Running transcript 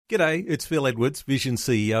G'day, it's Phil Edwards, Vision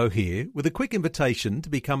CEO here, with a quick invitation to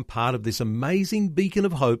become part of this amazing beacon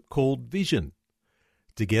of hope called Vision.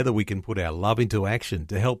 Together we can put our love into action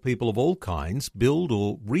to help people of all kinds build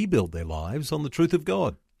or rebuild their lives on the truth of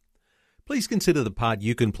God. Please consider the part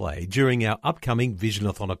you can play during our upcoming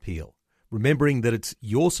Visionathon appeal, remembering that it's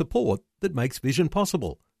your support that makes Vision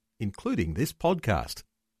possible, including this podcast.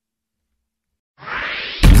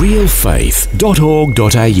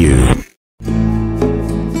 realfaith.org.au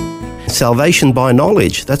Salvation by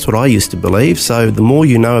knowledge. That's what I used to believe. So the more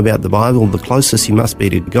you know about the Bible, the closest you must be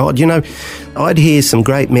to God. You know, I'd hear some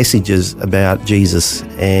great messages about Jesus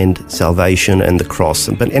and salvation and the cross.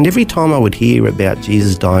 And every time I would hear about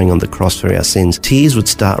Jesus dying on the cross for our sins, tears would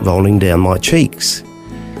start rolling down my cheeks.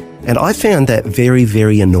 And I found that very,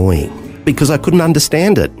 very annoying because I couldn't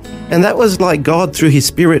understand it. And that was like God through His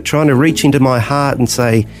Spirit trying to reach into my heart and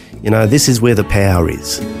say, you know, this is where the power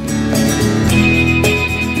is.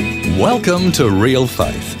 Welcome to Real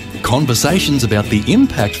Faith, conversations about the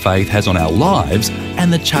impact faith has on our lives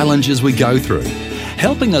and the challenges we go through,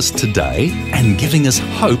 helping us today and giving us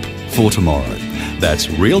hope for tomorrow. That's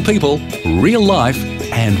real people, real life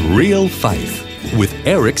and real faith with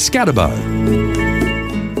Eric Scatterbo.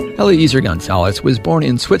 Eliezer Gonzalez was born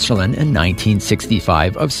in Switzerland in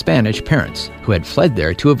 1965 of Spanish parents who had fled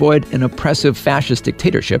there to avoid an oppressive fascist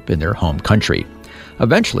dictatorship in their home country.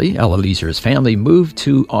 Eventually, Eliezer's family moved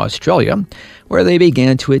to Australia, where they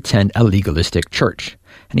began to attend a legalistic church.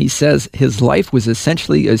 And he says his life was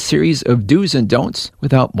essentially a series of do's and don'ts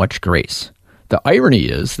without much grace. The irony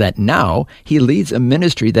is that now he leads a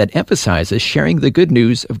ministry that emphasizes sharing the good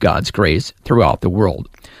news of God's grace throughout the world.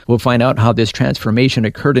 We'll find out how this transformation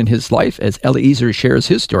occurred in his life as Eliezer shares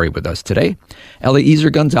his story with us today. Eliezer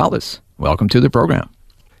Gonzalez, welcome to the program.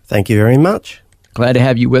 Thank you very much. Glad to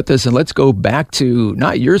have you with us, and let's go back to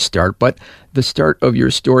not your start, but the start of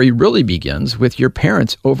your story really begins with your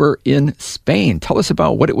parents over in Spain. Tell us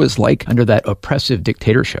about what it was like under that oppressive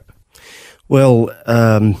dictatorship. Well,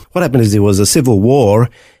 what happened is there was a civil war,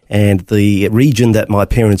 and the region that my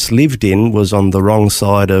parents lived in was on the wrong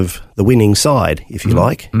side of the winning side, if you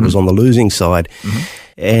like. It was on the losing side.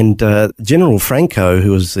 And General Franco,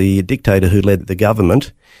 who was the dictator who led the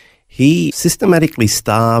government, he systematically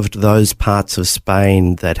starved those parts of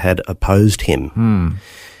Spain that had opposed him.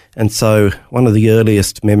 And so one of the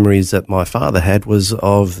earliest memories that my father had was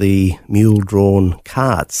of the mule-drawn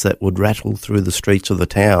carts that would rattle through the streets of the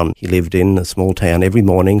town. He lived in a small town every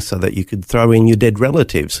morning so that you could throw in your dead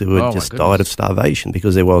relatives who had just died of starvation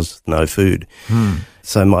because there was no food.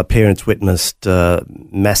 So my parents witnessed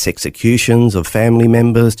mass executions of family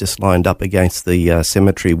members just lined up against the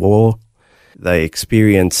cemetery wall. They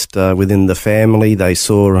experienced within the family, they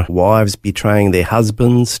saw wives betraying their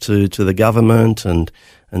husbands to the government and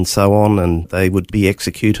so on, and they would be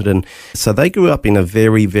executed. And so they grew up in a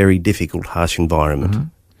very, very difficult, harsh environment.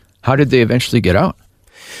 How did they eventually get out?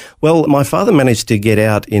 Well, my father managed to get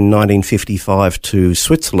out in 1955 to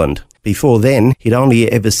Switzerland. Before then, he'd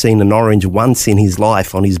only ever seen an orange once in his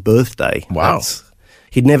life on his birthday. Wow.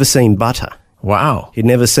 He'd never seen butter. Wow. He'd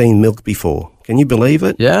never seen milk before. Can you believe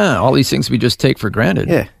it? Yeah, all these things we just take for granted.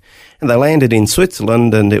 Yeah. And they landed in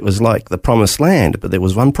Switzerland, and it was like the promised land. But there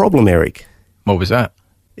was one problem, Eric. What was that?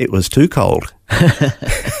 It was too cold.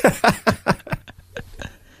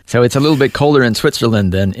 So it's a little bit colder in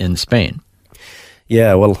Switzerland than in Spain.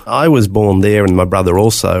 Yeah, well, I was born there and my brother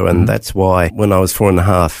also, and that's why when I was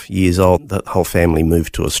 4.5 years old, the whole family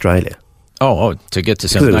moved to Australia. Oh, to get to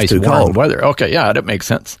some nice warm weather. Okay, yeah, that makes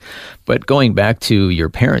sense. But going back to your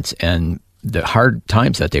parents and the hard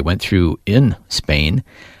times that they went through in Spain,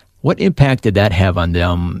 what impact did that have on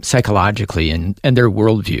them psychologically and their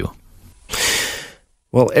worldview?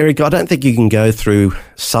 Well, Eric, I don't think you can go through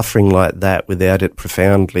suffering like that without it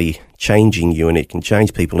profoundly changing you, and it can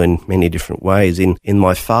change people in many different ways. In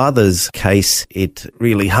my father's case, it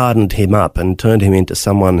really hardened him up and turned him into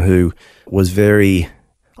someone who was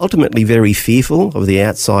ultimately very fearful of the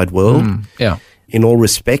outside world. In all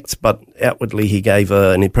respects, but outwardly he gave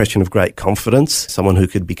an impression of great confidence, someone who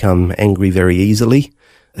could become angry very easily,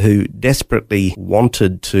 who desperately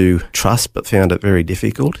wanted to trust but found it very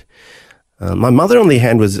difficult. My mother, on the other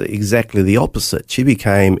hand, was exactly the opposite. She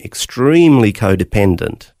became extremely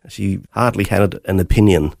codependent. She hardly had an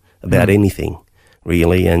opinion about anything,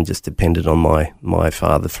 really, and just depended on my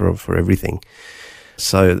father for everything.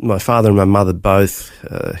 So my father and my mother both,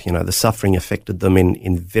 the suffering affected them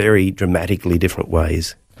in very dramatically different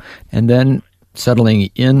ways. And then settling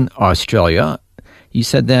in Australia, you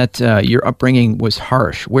said that your upbringing was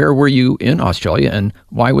harsh. Where were you in Australia, and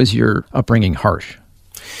why was your upbringing harsh?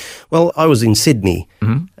 Well, I was in Sydney,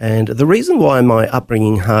 and the reason why my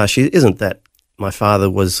upbringing harsh isn't that my father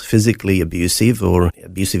was physically abusive or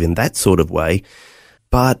abusive in that sort of way,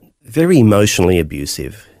 but very emotionally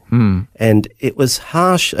abusive. And it was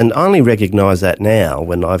harsh, and I only recognise that now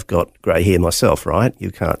when I've got grey hair myself, right?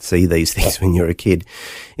 You can't see these things when you're a kid.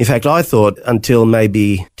 In fact, I thought until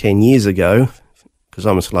maybe 10 years ago, because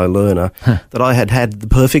I'm a slow learner, that I had the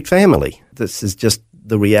perfect family. This is just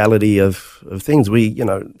the reality of things.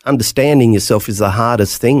 Understanding yourself is the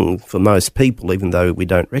hardest thing for most people, even though we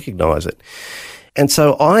don't recognise it. And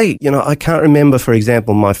so I can't remember, for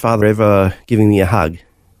example, my father ever giving me a hug.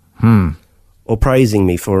 Or praising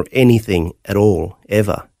me for anything at all,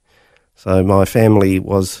 ever. So my family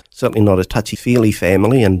was certainly not a touchy-feely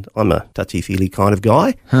family, and I'm a touchy-feely kind of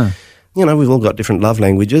guy. We've all got different love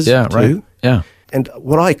languages too. Right. Yeah. And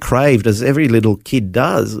what I craved, as every little kid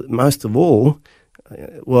does, most of all,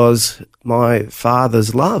 was my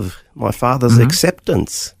father's love, my father's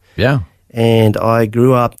acceptance. Yeah. And I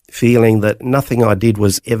grew up feeling that nothing I did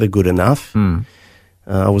was ever good enough.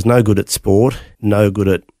 I was no good at sport, no good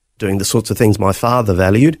at doing the sorts of things my father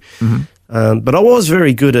valued. But I was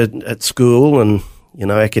very good at school and,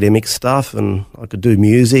 academic stuff, and I could do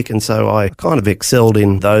music, and so I kind of excelled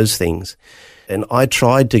in those things. And I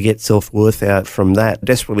tried to get self-worth out from that,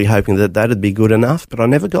 desperately hoping that that'd be good enough, but I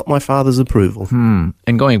never got my father's approval.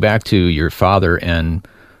 And going back to your father and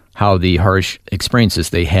how the harsh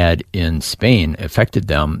experiences they had in Spain affected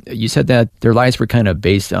them, you said that their lives were kind of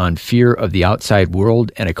based on fear of the outside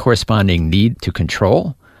world and a corresponding need to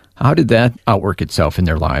control. How did that outwork itself in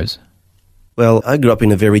their lives? Well, I grew up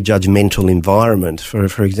in a very judgmental environment.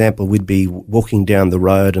 For example, we'd be walking down the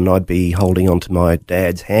road and I'd be holding onto my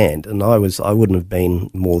dad's hand, and I wouldn't have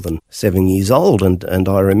been more than 7 years old, and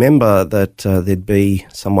I remember that there'd be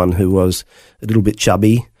someone who was a little bit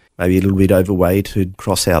chubby, maybe a little bit overweight, who'd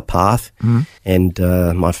cross our path, and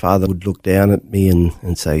my father would look down at me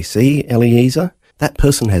and say, "See, Eliezer, that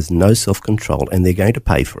person has no self-control and they're going to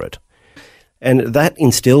pay for it." And that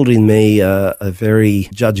instilled in me a very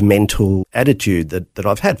judgmental attitude that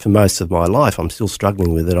I've had for most of my life. I'm still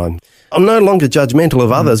struggling with it. I'm no longer judgmental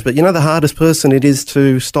of others, but the hardest person it is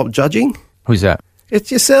to stop judging? Who's that?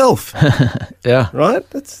 It's yourself. Yeah. Right?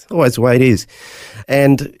 That's always the way it is.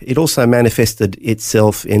 And it also manifested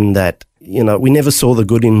itself in that, we never saw the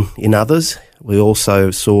good in others. We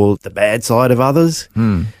also saw the bad side of others.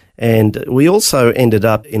 And we also ended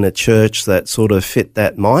up in a church that sort of fit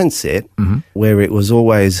that mindset, where it was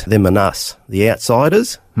always them and us, the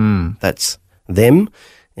outsiders. That's them,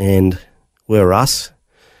 and we're us.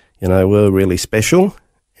 We're really special,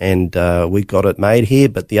 and we got it made here,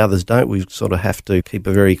 but the others don't. We sort of have to keep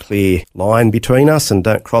a very clear line between us and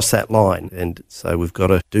don't cross that line. And so we've got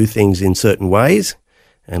to do things in certain ways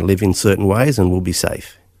and live in certain ways, and we'll be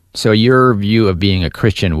safe. So your view of being a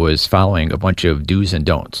Christian was following a bunch of do's and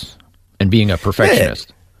don'ts and being a perfectionist.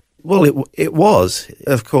 Yeah. Well, it was.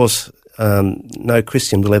 Of course, no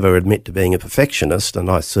Christian will ever admit to being a perfectionist, and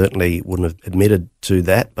I certainly wouldn't have admitted to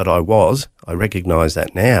that, but I was. I recognise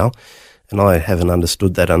that now, and I haven't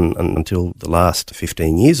understood that until the last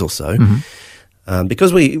 15 years or so.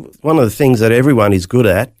 Because one of the things that everyone is good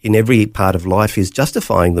at in every part of life is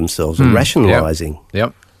justifying themselves and rationalising,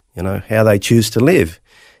 how they choose to live.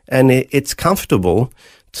 And it's comfortable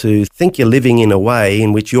to think you're living in a way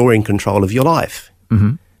in which you're in control of your life.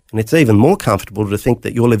 And it's even more comfortable to think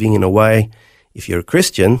that you're living in a way, if you're a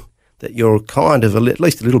Christian, that you're kind of at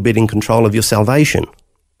least a little bit in control of your salvation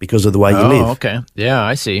because of the way you live. Oh, okay. Yeah,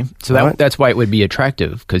 I see. So that's why it would be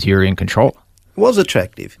attractive, because you're in control. It was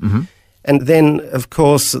attractive. And then, of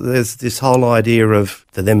course, there's this whole idea of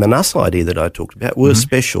the them and us idea that I talked about. We're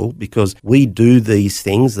special because we do these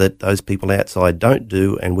things that those people outside don't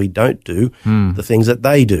do, and we don't do the things that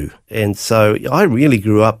they do. And so I really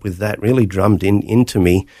grew up with that really drummed into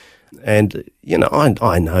me. And,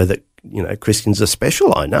 I know that, Christians are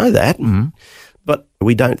special. I know that. But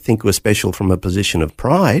we don't think we're special from a position of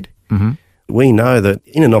pride. We know that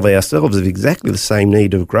in and of ourselves have exactly the same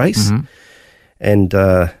need of grace. And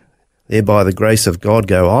there by the grace of God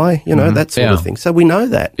go I, that sort of thing. So we know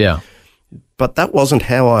that. Yeah. But that wasn't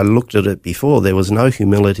how I looked at it before. There was no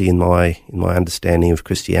humility in my understanding of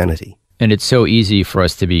Christianity. And it's so easy for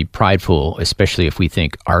us to be prideful, especially if we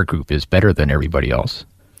think our group is better than everybody else.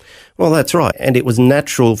 Well, that's right. And it was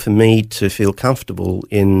natural for me to feel comfortable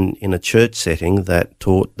in a church setting that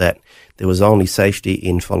taught that there was only safety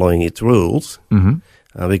in following its rules,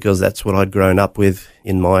 because that's what I'd grown up with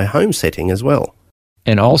in my home setting as well.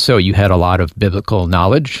 And also you had a lot of biblical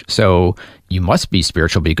knowledge, so you must be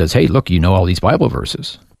spiritual because, hey, look, you know all these Bible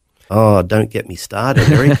verses. Oh, don't get me started,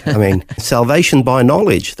 Eric. I mean, salvation by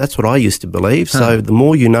knowledge, that's what I used to believe. So the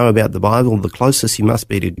more you know about the Bible, the closest you must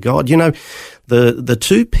be to God. You know, the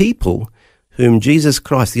two people whom Jesus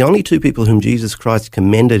Christ, the only two people whom Jesus Christ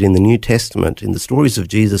commended in the New Testament, in the stories of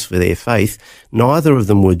Jesus for their faith, neither of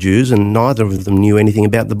them were Jews and neither of them knew anything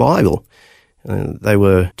about the Bible. They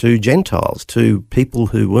were two Gentiles, two people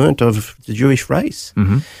who weren't of the Jewish race.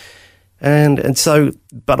 Mm-hmm. And so,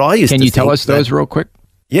 but I used to Can you tell think us those real quick?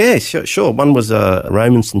 Yeah, sure. One was a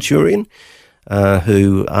Roman centurion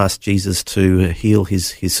who asked Jesus to heal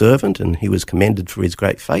his servant, and he was commended for his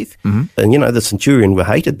great faith. Mm-hmm. And, you know, the centurion were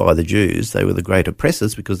hated by the Jews. They were the great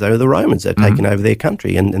oppressors because they were the Romans. They'd taken over their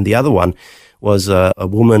country. And the other one was a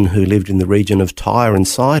woman who lived in the region of Tyre and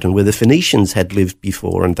Sidon, where the Phoenicians had lived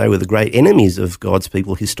before, and they were the great enemies of God's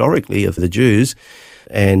people historically, of the Jews.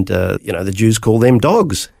 And, you know, the Jews called them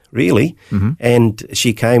dogs, really. Mm-hmm. And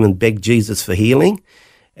she came and begged Jesus for healing.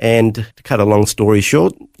 And to cut a long story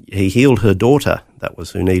short, he healed her daughter, that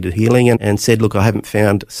was who needed healing, and said, look, I haven't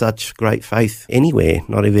found such great faith anywhere,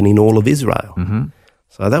 not even in all of Israel. Mm-hmm.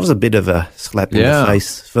 So that was a bit of a slap in the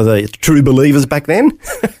face for the true believers back then.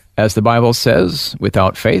 As the Bible says,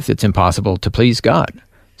 without faith, it's impossible to please God.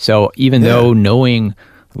 So even though knowing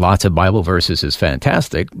lots of Bible verses is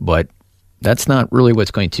fantastic, but that's not really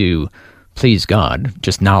what's going to please God,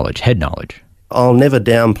 just knowledge, head knowledge. I'll never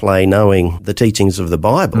downplay knowing the teachings of the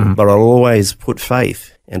Bible, but I'll always put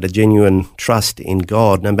faith and a genuine trust in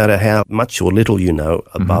God, no matter how much or little you know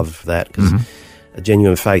above that. Because a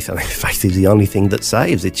genuine faith, I mean, faith is the only thing that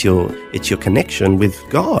saves. It's your connection with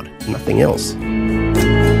God, nothing else.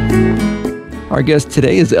 Our guest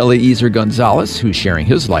today is Eliezer Gonzalez, who's sharing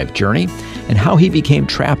his life journey and how he became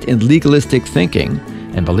trapped in legalistic thinking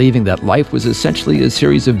and believing that life was essentially a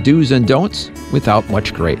series of do's and don'ts without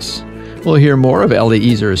much grace. We'll hear more of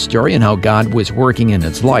Eliezer's story and how God was working in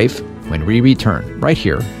his life when we return right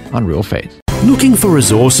here on Real Faith. Looking for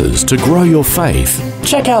resources to grow your faith?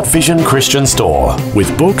 Check out Vision Christian Store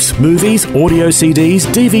with books, movies, audio CDs,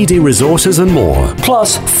 DVD resources and more.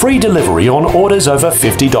 Plus, free delivery on orders over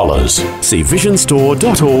 $50. See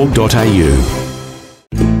visionstore.org.au.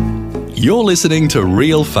 You're listening to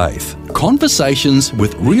Real Faith, conversations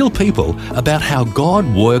with real people about how God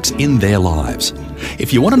works in their lives.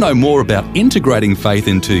 If you want to know more about integrating faith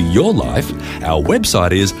into your life, our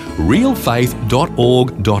website is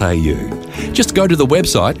realfaith.org.au. Just go to the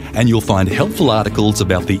website and you'll find helpful articles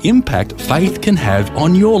about the impact faith can have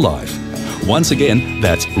on your life. Once again,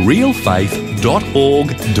 that's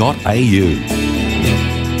realfaith.org.au.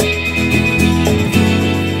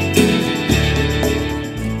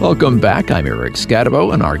 Welcome back. I'm Eric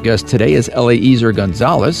Scadabo, and our guest today is Eliezer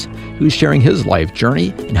Gonzalez, who's sharing his life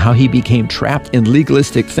journey and how he became trapped in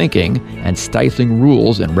legalistic thinking and stifling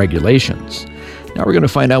rules and regulations. Now we're going to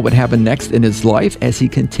find out what happened next in his life as he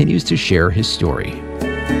continues to share his story.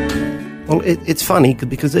 Well, it's funny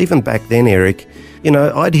because even back then, Eric, you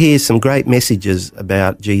know, I'd hear some great messages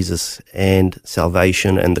about Jesus and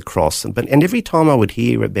salvation and the cross. And every time I would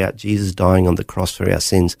hear about Jesus dying on the cross for our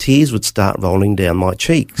sins, tears would start rolling down my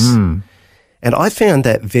cheeks. And I found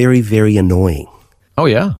that very, very annoying. Oh,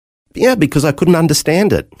 yeah? Yeah, because I couldn't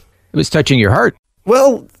understand it. It was touching your heart.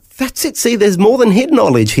 Well, that's it. See, there's more than head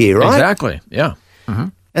knowledge here, right? Exactly, yeah. Mm-hmm.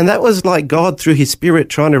 And that was like God through his Spirit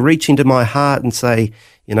trying to reach into my heart and say,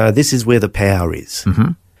 you know, this is where the power is.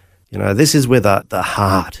 Mm-hmm. You know, this is where the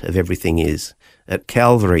heart of everything is, at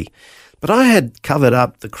Calvary. But I had covered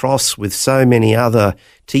up the cross with so many other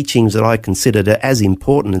teachings that I considered as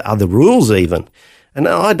important, other rules even. And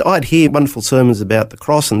I'd hear wonderful sermons about the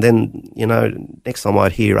cross, and then, you know, next time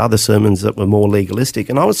I'd hear other sermons that were more legalistic,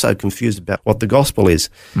 and I was so confused about what the gospel is.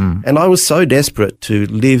 And I was so desperate to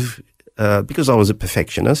live, because I was a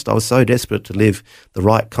perfectionist, I was so desperate to live the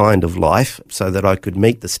right kind of life so that I could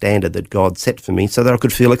meet the standard that God set for me, so that I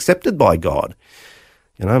could feel accepted by God.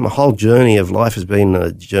 You know, my whole journey of life has been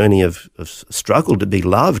a journey of struggle to be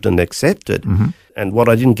loved and accepted. And what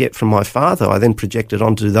I didn't get from my father, I then projected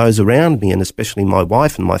onto those around me, and especially my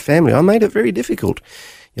wife and my family. I made it very difficult,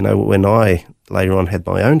 you know, when I later on had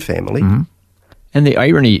my own family. And the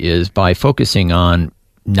irony is, by focusing on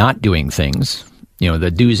not doing things, you know,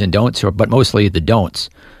 the do's and don'ts, but mostly the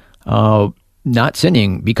don'ts, not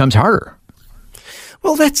sinning becomes harder.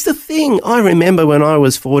 Well, that's the thing. I remember when I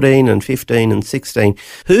was 14 and 15 and 16,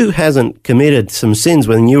 who hasn't committed some sins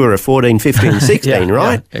when you were a 14, 15, 16,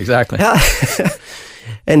 right? Yeah, exactly.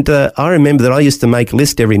 And I remember that I used to make a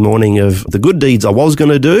list every morning of the good deeds I was going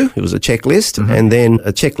to do. It was a checklist, and then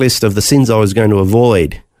a checklist of the sins I was going to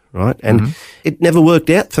avoid, right? And it never worked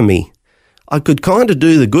out for me. I could kind of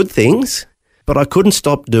do the good things, But I couldn't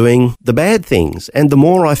stop doing the bad things. And the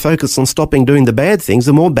more I focused on stopping doing the bad things,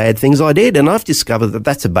 the more bad things I did. And I've discovered that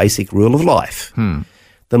that's a basic rule of life.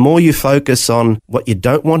 The more you focus on what you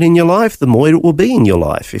don't want in your life, the more it will be in your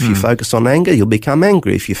life. If you focus on anger, you'll become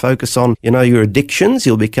angry. If you focus on, your addictions,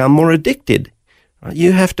 you'll become more addicted. Right?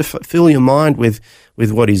 You have to fill your mind with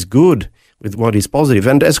what is good, with what is positive.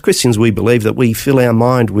 And as Christians, we believe that we fill our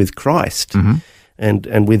mind with Christ.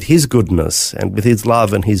 And with his goodness and with his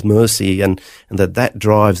love and his mercy, and that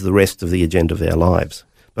drives the rest of the agenda of our lives.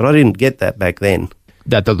 But I didn't get that back then.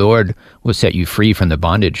 That the Lord will set you free from the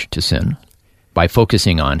bondage to sin by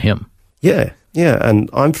focusing on him. Yeah, and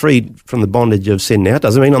I'm freed from the bondage of sin now. It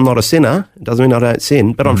doesn't mean I'm not a sinner. It doesn't mean I don't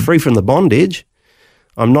sin, but I'm free from the bondage.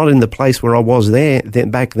 I'm not in the place where I was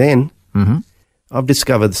back then. I've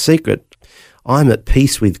discovered the secret. I'm at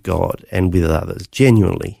peace with God and with others,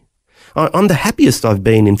 genuinely. I'm the happiest I've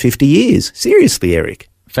been in 50 years. Seriously, Eric.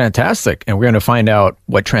 Fantastic. And we're going to find out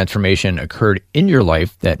what transformation occurred in your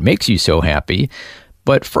life that makes you so happy.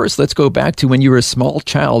 But first, let's go back to when you were a small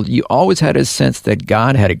child. You always had a sense that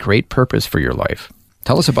God had a great purpose for your life.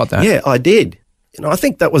 Tell us about that. Yeah, I did. I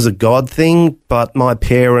think that was a God thing, but my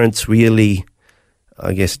parents really,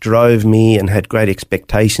 I guess, drove me and had great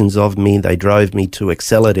expectations of me. They drove me to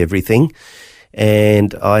excel at everything.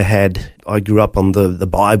 And I grew up on the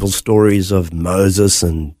Bible stories of Moses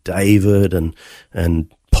and David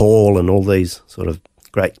and Paul and all these sort of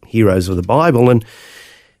great heroes of the Bible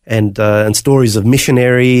and stories of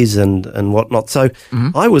missionaries and whatnot. So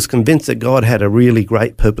I was convinced that God had a really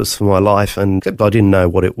great purpose for my life, except I didn't know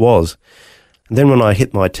what it was. And then when I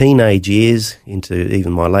hit my teenage years, into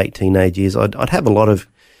even my late teenage years, I'd have a lot of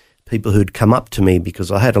people who'd come up to me because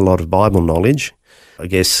I had a lot of Bible knowledge. I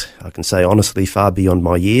guess I can say honestly far beyond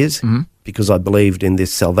my years, because I believed in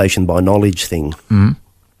this salvation by knowledge thing.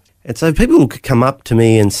 And so people could come up to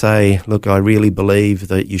me and say, look, I really believe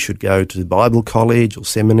that you should go to Bible college or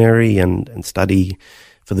seminary and study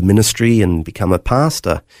for the ministry and become a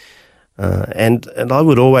pastor. And I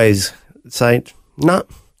would always say, no,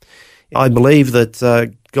 I believe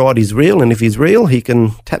that God is real, and if he's real, he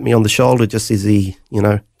can tap me on the shoulder just as he,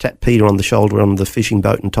 tapped Peter on the shoulder on the fishing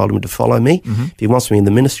boat and told him to follow me. If he wants me in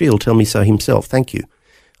the ministry, he'll tell me so himself. Thank you.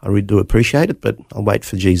 I really do appreciate it, but I'll wait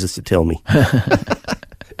for Jesus to tell me.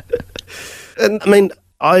 And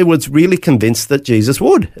I was really convinced that Jesus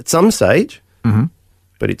would at some stage,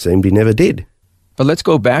 but it seemed he never did. But let's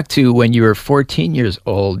go back to when you were 14 years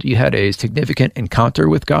old. You had a significant encounter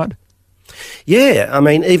with God? Yeah,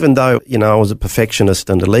 even though, I was a perfectionist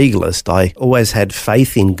and a legalist, I always had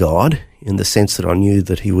faith in God in the sense that I knew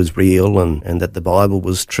that he was real and that the Bible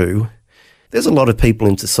was true. There's a lot of people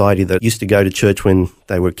in society that used to go to church when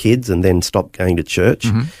they were kids and then stopped going to church.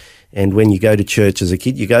 And when you go to church as a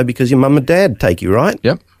kid, you go because your mum and dad take you, right?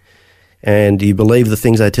 Yep. And you believe the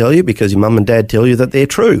things they tell you because your mum and dad tell you that they're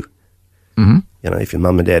true. If your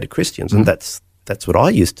mum and dad are Christians. And that's what I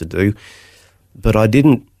used to do. But I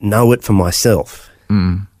didn't know it for myself.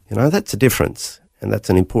 That's a difference, and that's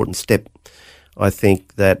an important step, I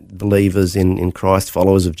think, that believers in Christ,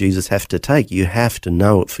 followers of Jesus, have to take. You have to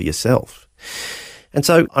know it for yourself. And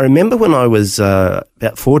so I remember when I was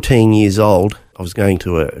about 14 years old, I was going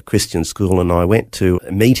to a Christian school, and I went to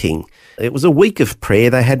a meeting. It was a week of prayer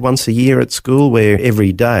they had once a year at school, where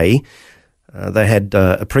every day they had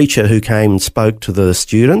a preacher who came and spoke to the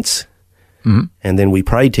students. And then we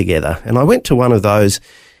prayed together. And I went to one of those,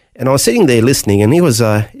 and I was sitting there listening, and he was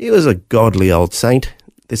a godly old saint,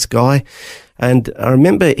 this guy. And I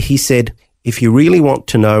remember he said, if you really want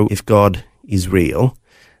to know if God is real,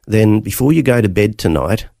 then before you go to bed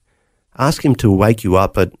tonight, ask him to wake you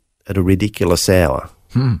up at a ridiculous hour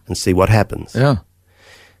and see what happens. Yeah.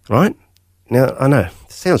 Right? Now, I know,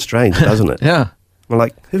 it sounds strange, doesn't it? Yeah. I'm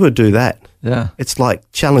like, who would do that? Yeah. It's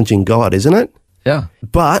like challenging God, isn't it? Yeah.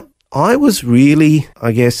 But I was really,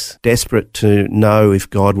 I guess, desperate to know if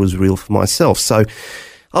God was real for myself. So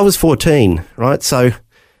I was 14, right? So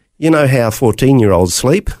you know how 14-year-olds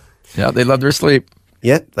sleep? Yeah, they love their sleep.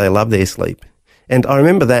 Yep, they love their sleep. And I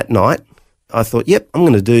remember that night, I thought, yep, I'm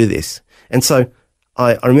going to do this. And so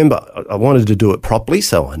I remember I wanted to do it properly,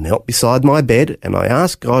 so I knelt beside my bed and I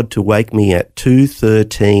asked God to wake me at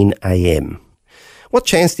 2:13 a.m. What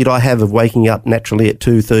chance did I have of waking up naturally at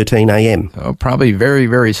 2:13 a.m.? Oh, probably very,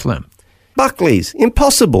 very slim. Buckley's,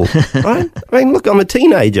 impossible, right? Look, I'm a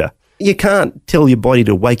teenager. You can't tell your body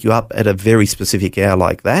to wake you up at a very specific hour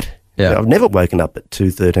like that. Yeah. I've never woken up at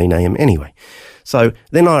 2:13 a.m. anyway. So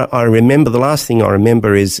then I remember, the last thing I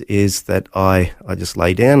remember is that I just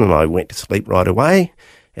lay down and I went to sleep right away,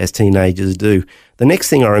 as teenagers do. The next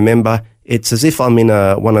thing I remember It's as if I'm in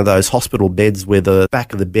one of those hospital beds where the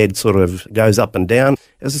back of the bed sort of goes up and down.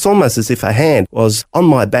 It's almost as if a hand was on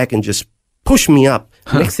my back and just pushed me up.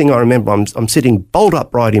 Next thing I remember, I'm sitting bolt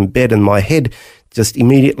upright in bed and my head just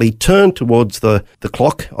immediately turned towards the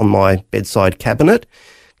clock on my bedside cabinet,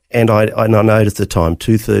 and I noticed the time,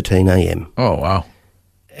 2:13 a.m. Oh, wow.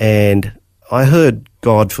 And I heard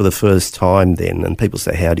God for the first time then, and people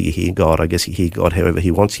say, how do you hear God? I guess you hear God however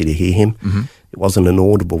he wants you to hear him. Mm-hmm. It wasn't an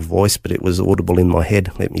audible voice, but it was audible in my head,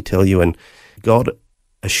 let me tell you. And God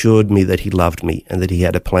assured me that he loved me and that he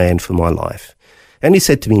had a plan for my life. And he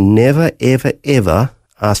said to me, never, ever, ever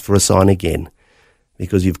ask for a sign again,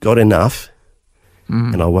 because you've got enough,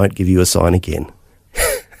 and I won't give you a sign again.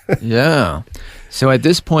 Yeah. So at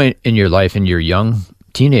this point in your life, in your young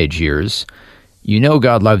teenage years, you know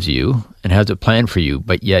God loves you and has a plan for you,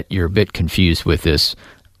 but yet you're a bit confused with this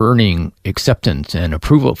earning acceptance and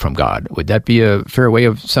approval from God. Would that be a fair way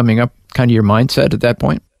of summing up kind of your mindset at that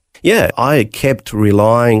point? Yeah, I kept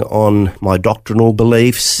relying on my doctrinal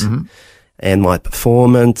beliefs and my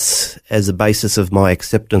performance as a basis of my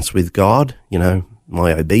acceptance with God, you know,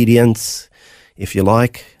 my obedience, if you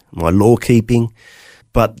like, my law keeping.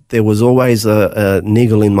 But there was always a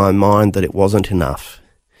niggle in my mind that it wasn't enough.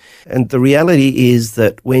 And the reality is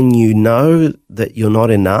that when you know that you're not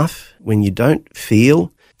enough, when you don't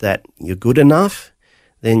feel that you're good enough,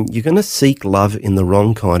 then you're going to seek love in the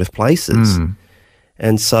wrong kind of places.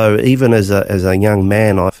 And so even as a young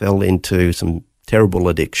man, I fell into some terrible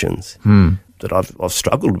addictions that I've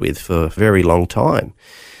struggled with for a very long time.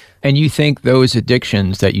 And you think those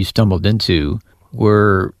addictions that you stumbled into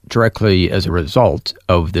were directly as a result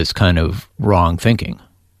of this kind of wrong thinking?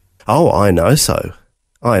 Oh, I know so.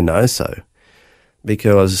 I know so.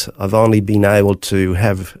 Because I've only been able to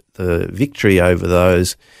have the victory over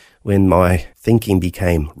those when my thinking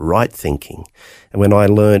became right thinking. And when I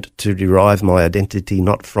learned to derive my identity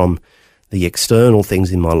not from the external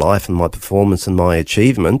things in my life and my performance and my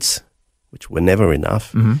achievements, which were never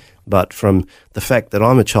enough, but from the fact that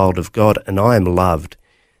I'm a child of God and I am loved.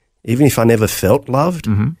 Even if I never felt loved,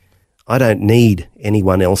 I don't need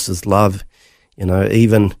anyone else's love, you know,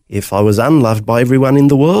 even if I was unloved by everyone in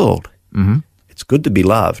the world. It's good to be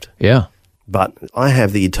loved. Yeah. But I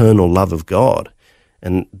have the eternal love of God,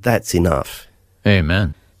 and that's enough.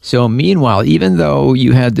 Amen. So meanwhile, even though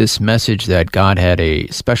you had this message that God had a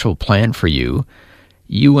special plan for you,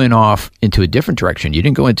 you went off into a different direction. You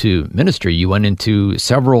didn't go into ministry. You went into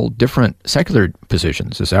several different secular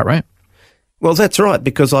positions. Is that right? Well, that's right,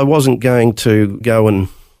 because I wasn't going to go and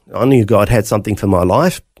I knew God had something for my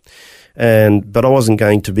life, but I wasn't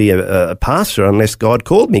going to be a pastor unless God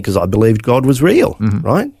called me, because I believed God was real,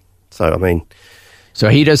 right? So, I mean... So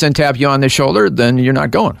he doesn't tap you on the shoulder, then you're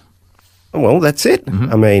not going. Well, that's it.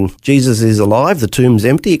 I mean, Jesus is alive, the tomb's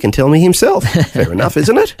empty, he can tell me himself. Fair enough,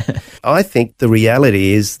 isn't it? I think the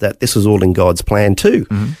reality is that this was all in God's plan too,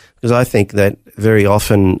 because I think that very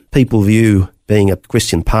often people view being a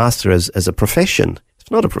Christian pastor as a profession. It's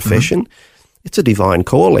not a profession, it's a divine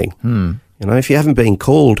calling. You know, if you haven't been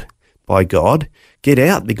called by God, get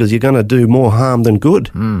out, because you're going to do more harm than good.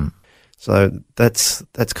 So that's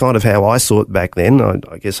kind of how I saw it back then.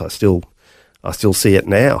 I guess I still see it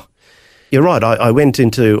now. You're right. I went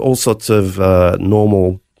into all sorts of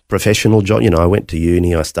normal professional jobs. You know, I went to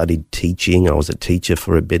uni. I studied teaching. I was a teacher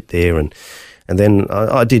for a bit there, and then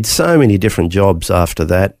I did so many different jobs after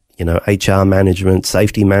that. You know, HR management,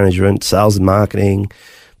 safety management, sales and marketing,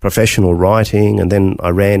 professional writing, and then I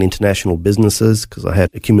ran international businesses because I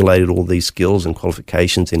had accumulated all these skills and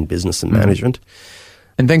qualifications in business and management.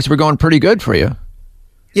 And things were going pretty good for you.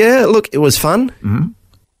 Yeah, look, it was fun.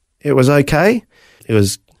 It was okay. It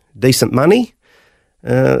was decent money.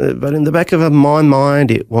 But in the back of my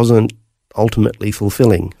mind, it wasn't ultimately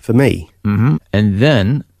fulfilling for me. And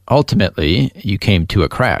then, ultimately, you came to a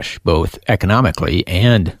crash, both economically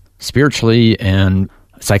and spiritually and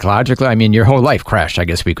psychologically. I mean, your whole life crashed, I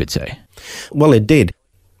guess we could say. Well, it did.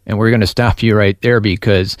 And we're going to stop you right there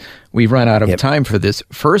because we've run out of time for this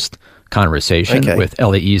first conversation with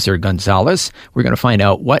Eliezer Gonzalez. We're going to find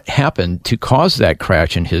out what happened to cause that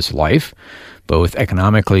crash in his life, both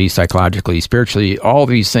economically, psychologically, spiritually, all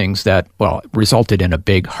these things that, well, resulted in a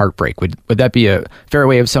big heartbreak. Would that be a fair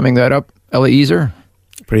way of summing that up, Eliezer?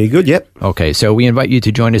 Pretty good, yep. Okay, so we invite you to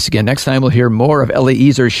join us again next time. We'll hear more of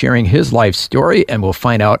Eliezer sharing his life story, and we'll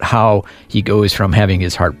find out how he goes from having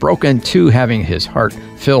his heart broken to having his heart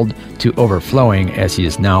filled to overflowing as he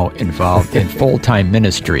is now involved in full-time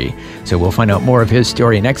ministry. So we'll find out more of his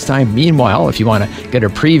story next time. Meanwhile, if you want to get a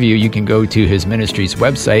preview, you can go to his ministry's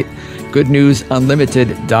website,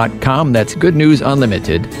 goodnewsunlimited.com. That's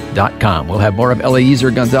goodnewsunlimited.com. We'll have more of Eliezer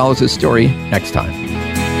Gonzalez's story next time.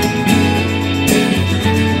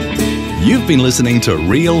 You've been listening to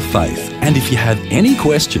Real Faith, and if you have any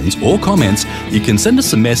questions or comments, you can send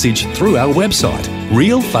us a message through our website,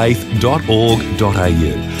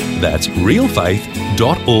 realfaith.org.au. That's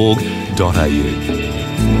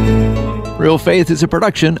realfaith.org.au. Real Faith is a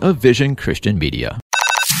production of Vision Christian Media.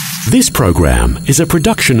 This program is a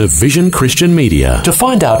production of Vision Christian Media. To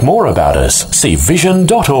find out more about us, see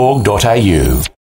vision.org.au.